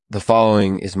The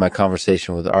following is my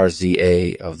conversation with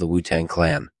RZA of the Wu-Tang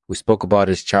Clan. We spoke about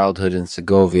his childhood in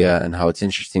Segovia and how it's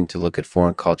interesting to look at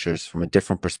foreign cultures from a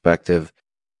different perspective.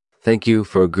 Thank you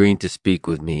for agreeing to speak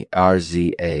with me,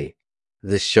 RZA.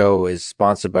 This show is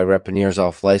sponsored by Rapineers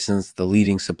Off License, the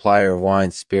leading supplier of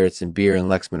wine, spirits, and beer in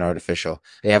Lexman Artificial.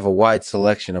 They have a wide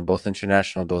selection of both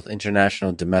international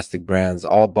and domestic brands,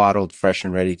 all bottled, fresh,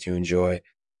 and ready to enjoy.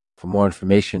 For more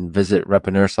information, visit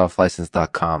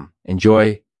rapineersoftlicense.com.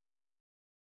 Enjoy.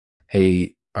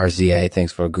 Hey, RZA,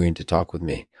 thanks for agreeing to talk with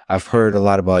me. I've heard a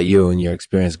lot about you and your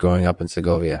experience growing up in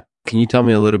Segovia. Can you tell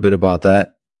me a little bit about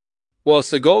that? Well,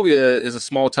 Segovia is a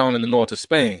small town in the north of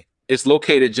Spain. It's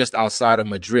located just outside of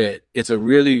Madrid. It's a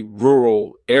really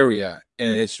rural area,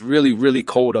 and it's really, really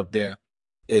cold up there.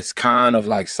 It's kind of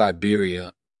like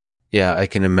Siberia. Yeah, I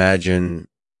can imagine.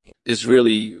 It's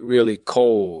really, really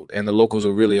cold, and the locals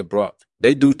are really abrupt.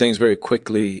 They do things very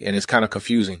quickly, and it's kind of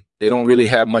confusing. They don't really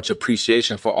have much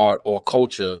appreciation for art or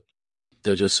culture.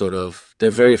 They're just they're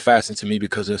very fascinating to me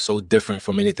because they're so different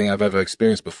from anything I've ever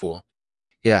experienced before.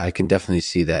 Yeah, I can definitely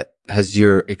see that. Has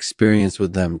your experience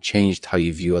with them changed how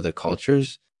you view other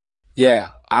cultures? Yeah,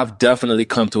 I've definitely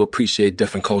come to appreciate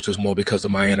different cultures more because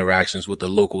of my interactions with the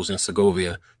locals in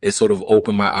Segovia. It sort of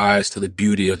opened my eyes to the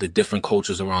beauty of the different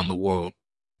cultures around the world.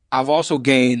 I've also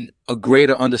gained a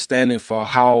greater understanding for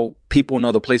how people in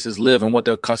other places live and what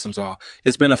their customs are.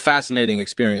 It's been a fascinating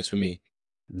experience for me.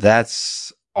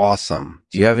 That's awesome.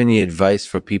 Do you have any advice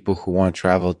for people who want to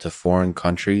travel to foreign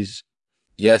countries?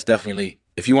 Yes, definitely.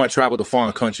 If you want to travel to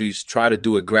foreign countries, try to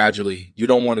do it gradually. You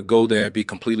don't want to go there and be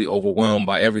completely overwhelmed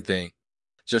by everything.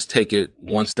 Just take it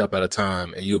one step at a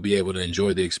time and you'll be able to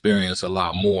enjoy the experience a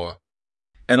lot more.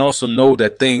 And also know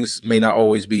that things may not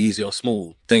always be easy or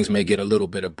smooth. Things may get a little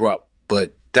bit abrupt,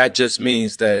 but that just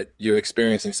means that you're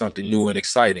experiencing something new and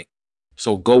exciting.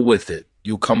 So go with it.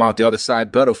 You'll come out the other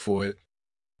side better for it.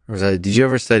 RZA, did you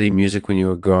ever study music when you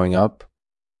were growing up?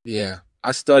 Yeah,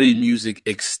 I studied music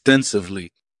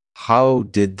extensively. How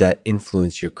did that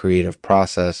influence your creative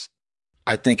process?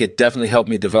 I think it definitely helped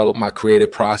me develop my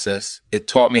creative process. It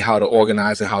taught me how to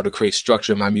organize and how to create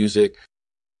structure in my music.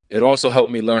 It also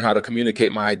helped me learn how to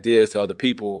communicate my ideas to other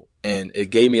people, and it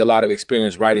gave me a lot of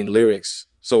experience writing lyrics.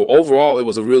 So overall, it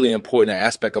was a really important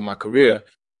aspect of my career.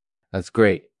 That's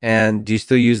great. And do you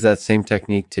still use that same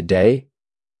technique today?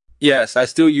 Yes, I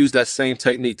still use that same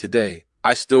technique today.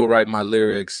 I still write my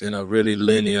lyrics in a really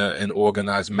linear and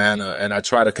organized manner, and I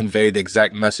try to convey the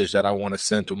exact message that I want to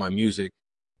send through my music.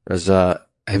 RZA,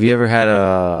 have you ever had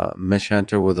a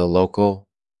misanthro with a local?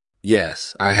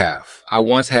 Yes, I have. I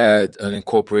once had an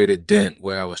incorporated dent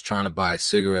where I was trying to buy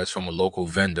cigarettes from a local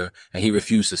vendor and he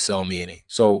refused to sell me any.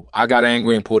 So I got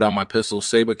angry and pulled out my pistol,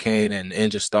 saber cane, and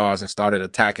engine stars and started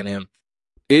attacking him.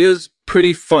 It is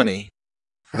pretty funny.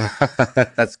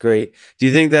 That's great. Do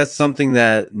you think that's something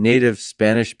that native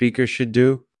Spanish speakers should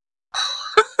do?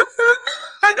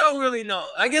 I don't really know.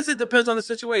 I guess it depends on the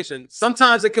situation.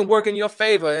 Sometimes it can work in your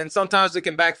favor and sometimes it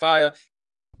can backfire.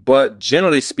 But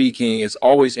generally speaking, it's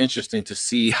always interesting to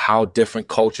see how different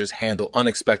cultures handle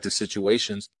unexpected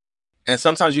situations. And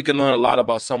sometimes you can learn a lot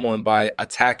about someone by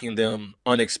attacking them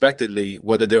unexpectedly,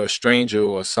 whether they're a stranger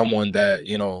or someone that,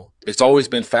 it's always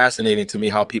been fascinating to me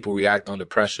how people react under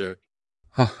pressure.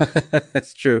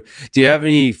 That's true. Do you have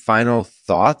any final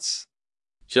thoughts?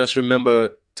 Just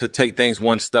remember to take things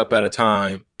one step at a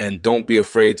time and don't be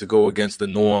afraid to go against the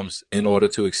norms in order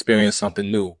to experience something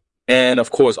new. And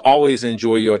of course, always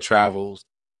enjoy your travels.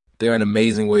 They're an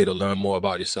amazing way to learn more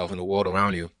about yourself and the world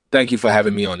around you. Thank you for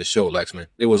having me on the show, Lexman.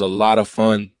 It was a lot of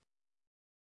fun.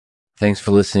 Thanks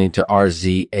for listening to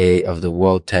RZA of the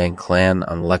Wu-Tang Clan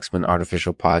on Lexman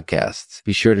Artificial Podcasts.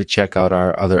 Be sure to check out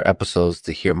our other episodes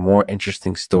to hear more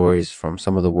interesting stories from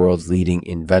some of the world's leading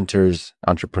inventors,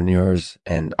 entrepreneurs,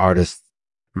 and artists.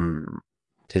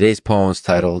 Today's poem is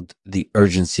titled The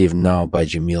Urgency of Now by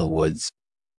Jamil Woods.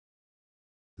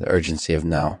 The urgency of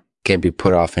now can't be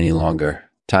put off any longer.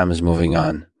 Time is moving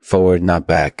on. Forward, not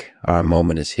back. Our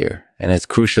moment is here. And it's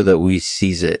crucial that we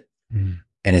seize it. And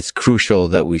it's crucial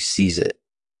that we seize it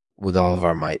with all of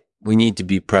our might. We need to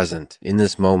be present in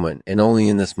this moment and only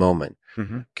in this moment.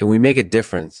 Can we make a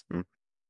difference?